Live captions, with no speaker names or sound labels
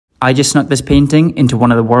I just snuck this painting into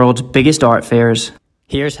one of the world's biggest art fairs.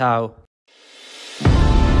 Here's how.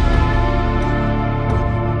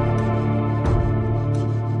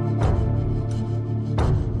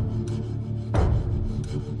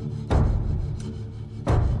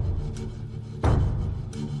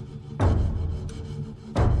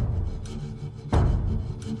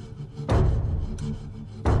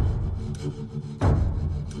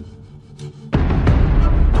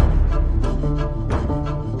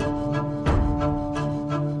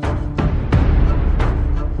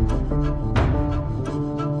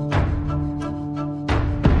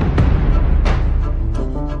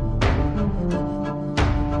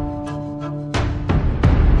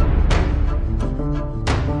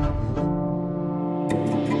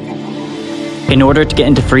 In order to get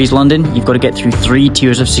into Frieze London, you've got to get through 3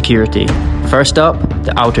 tiers of security. First up,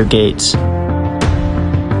 the outer gates.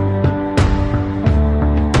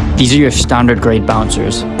 These are your standard grade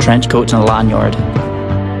bouncers, trench coats and a lanyard.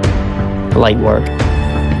 Light work.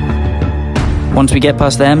 Once we get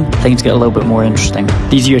past them, things get a little bit more interesting.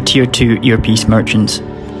 These are your tier 2 earpiece merchants.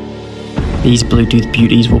 These Bluetooth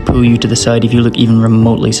beauties will pull you to the side if you look even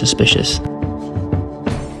remotely suspicious.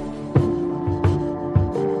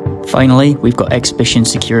 Finally, we've got exhibition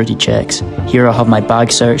security checks. Here I'll have my bag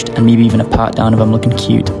searched and maybe even a pat down if I'm looking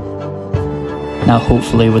cute. Now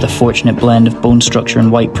hopefully with a fortunate blend of bone structure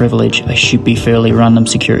and white privilege, I should be fairly random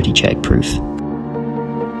security check proof.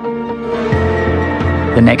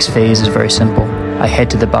 The next phase is very simple. I head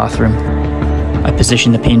to the bathroom. I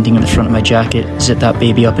position the painting in the front of my jacket, zip that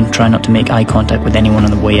baby up and try not to make eye contact with anyone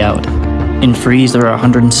on the way out. In Frieze there are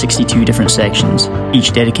 162 different sections,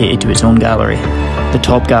 each dedicated to its own gallery. The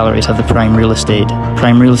top galleries have the prime real estate.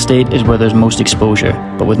 Prime real estate is where there's most exposure,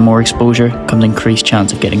 but with more exposure comes increased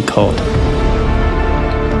chance of getting caught.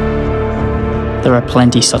 There are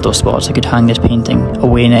plenty subtle spots I could hang this painting,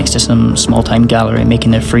 away next to some small-time gallery making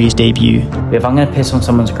their Frieze debut. If I'm going to piss on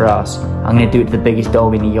someone's grass, I'm going to do it to the biggest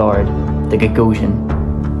dog in the yard, the Gagosian.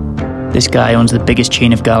 This guy owns the biggest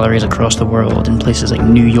chain of galleries across the world in places like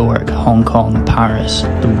New York, Hong Kong, Paris,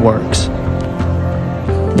 the works.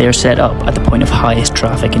 They are set up at the point of highest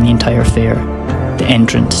traffic in the entire fair, the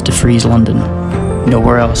entrance to Frieze London.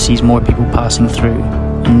 Nowhere else sees more people passing through,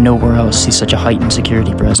 and nowhere else sees such a heightened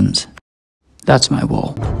security presence. That's my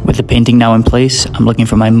wall. With the painting now in place, I'm looking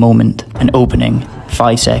for my moment, an opening,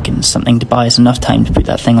 5 seconds, something to buy us enough time to put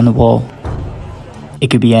that thing on the wall. It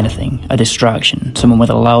could be anything, a distraction, someone with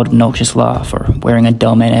a loud, obnoxious laugh, or wearing a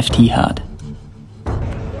dumb NFT hat.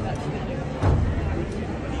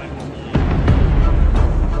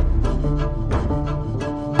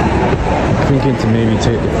 Thinking to maybe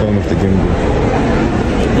take the film with the gimbal.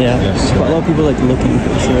 Yeah, yes, but a lot of people like looking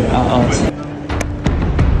at us.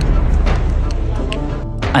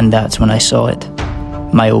 And that's when I saw it.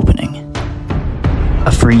 My opening.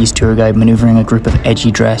 A Frieze tour guide manoeuvring a group of edgy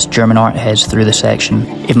dressed German art heads through the section.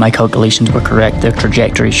 If my calculations were correct, their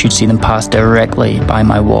trajectory should see them pass directly by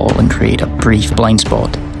my wall and create a brief blind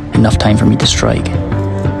spot. Enough time for me to strike.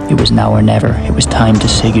 It was now or never. It was time to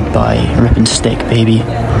say goodbye. Rip and stick, baby.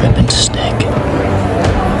 Rip and stick.